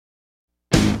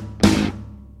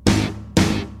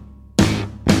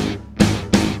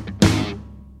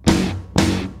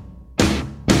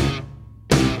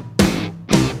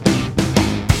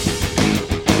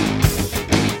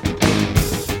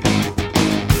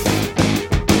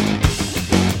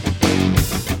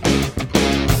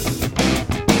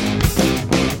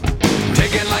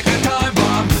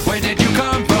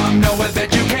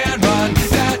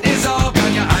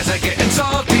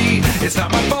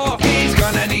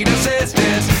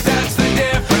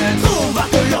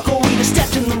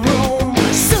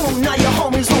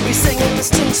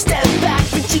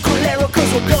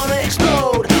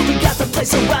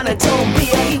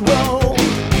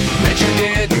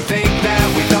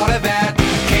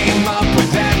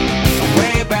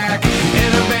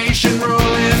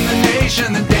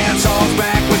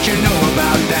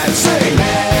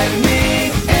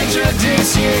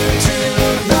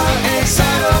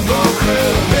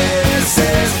crew. This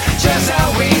is just how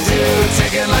we do,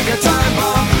 ticking like a time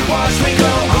bomb. Watch me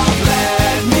go off.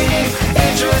 Let me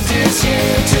introduce you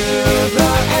to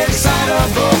the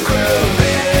excitable crew.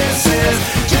 This is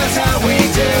just how we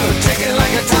do, ticking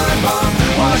like a time bomb.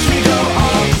 Watch me go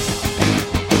off.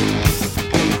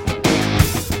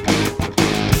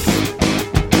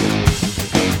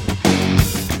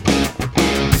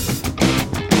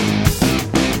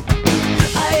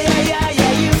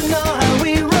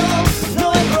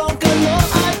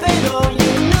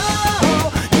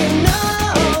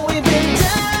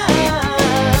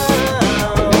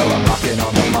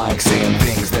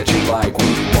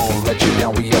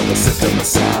 System of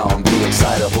sound, the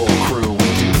excitable crew. We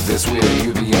do this with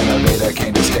you, the innovator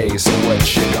came to stay. So what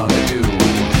you gonna do?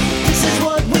 This is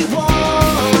what we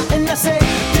want, and I say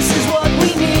this is what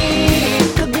we need.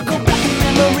 Could we go back in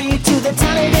memory to the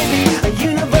time it be a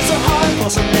universal heart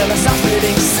force and never stop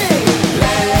splitting? Sing.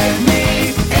 Let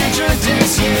me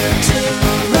introduce you to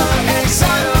the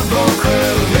excitable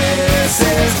crew. This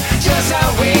is just how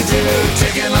we do,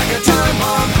 ticking like a time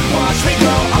bomb. Watch me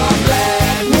go on.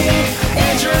 Let me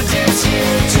introduce you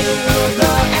to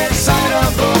the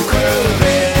excitable crew.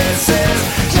 This is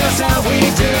just how we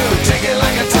do, ticking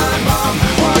like a time bomb.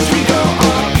 Watch me go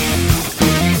on.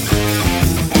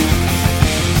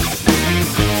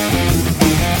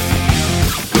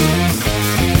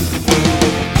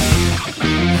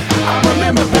 I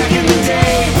remember back in the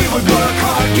day, we would work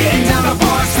hard, getting down to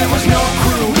bars. There was no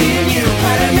crew, me and you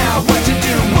planning out what to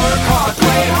do. Work hard,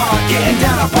 play hard, getting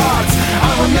down to bars. I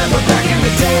remember back in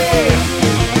the day.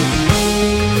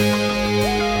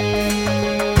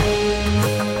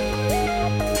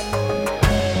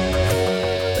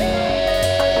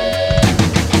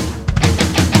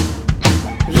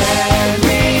 Let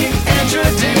me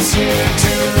introduce you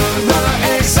to the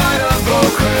excitable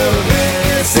crew.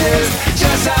 This is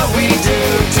just how we do,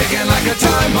 ticking like a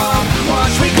time bomb.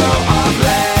 Watch me go